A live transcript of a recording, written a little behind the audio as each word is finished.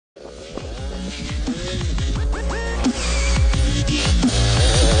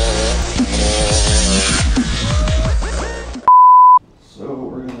So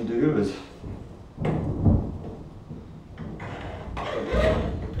what we're going to do is put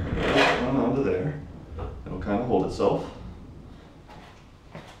one onto there. It'll kind of hold itself.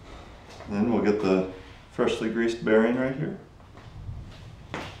 Then we'll get the freshly greased bearing right here.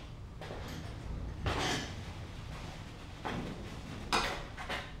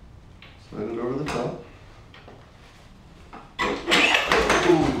 Slide it over the top.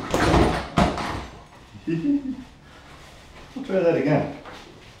 Ooh. We'll try that again.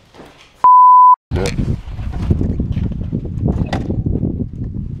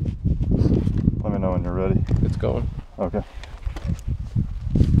 Let me know when you're ready. It's going. Okay.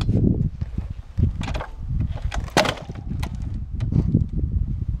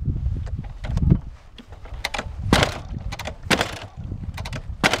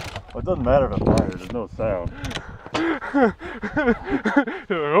 Well, it doesn't matter if it fires, there's no sound.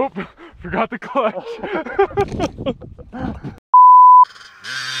 Oh, forgot the clutch.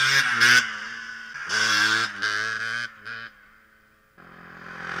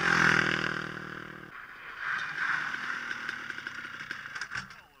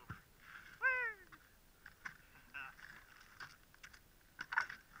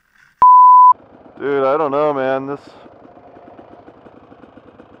 Dude, I don't know, man. This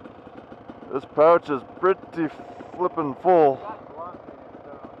pouch is pretty flippin' full.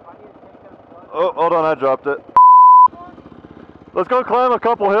 Oh, hold on, I dropped it. Let's go climb a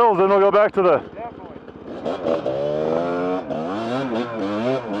couple hills, then we'll go back to the...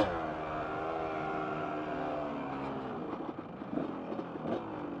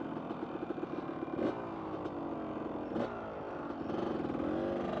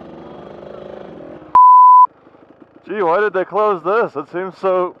 Gee, why did they close this? It seems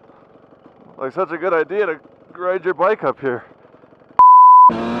so... like such a good idea to ride your bike up here.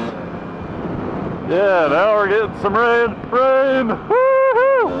 Yeah, now we're getting some rain. Rain!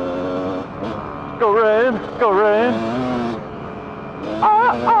 Woo-hoo! Go rain! Go rain!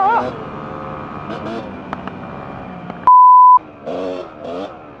 Ah! Ah!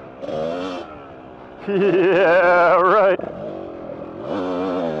 Yeah, right.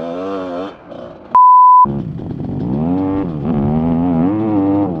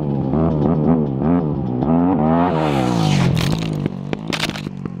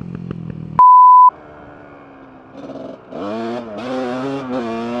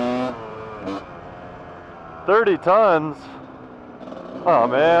 $30 tons. Oh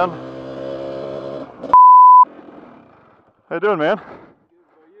man. How you doing, man?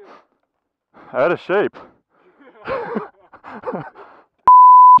 Out of shape.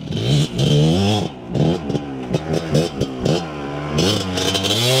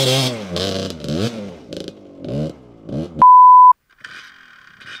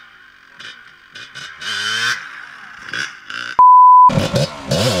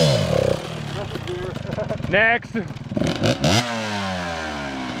 Next.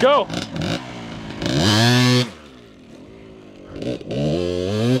 Go.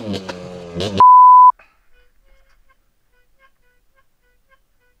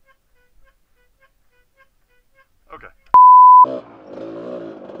 Okay.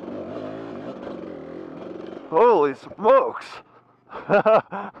 Holy smokes.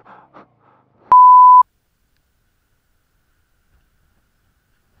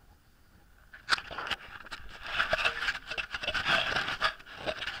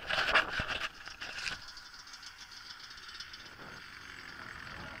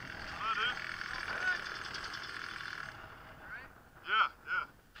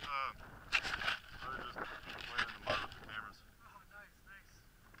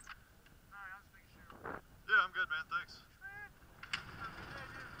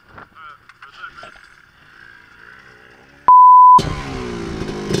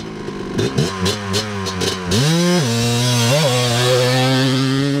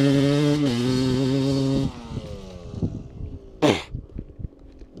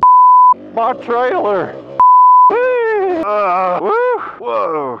 My trailer. Woo!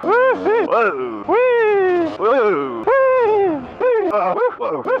 Whoa! Whoa! Whoa!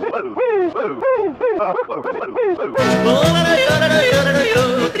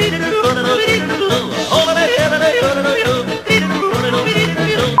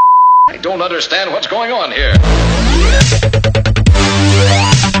 I don't understand what's going on here.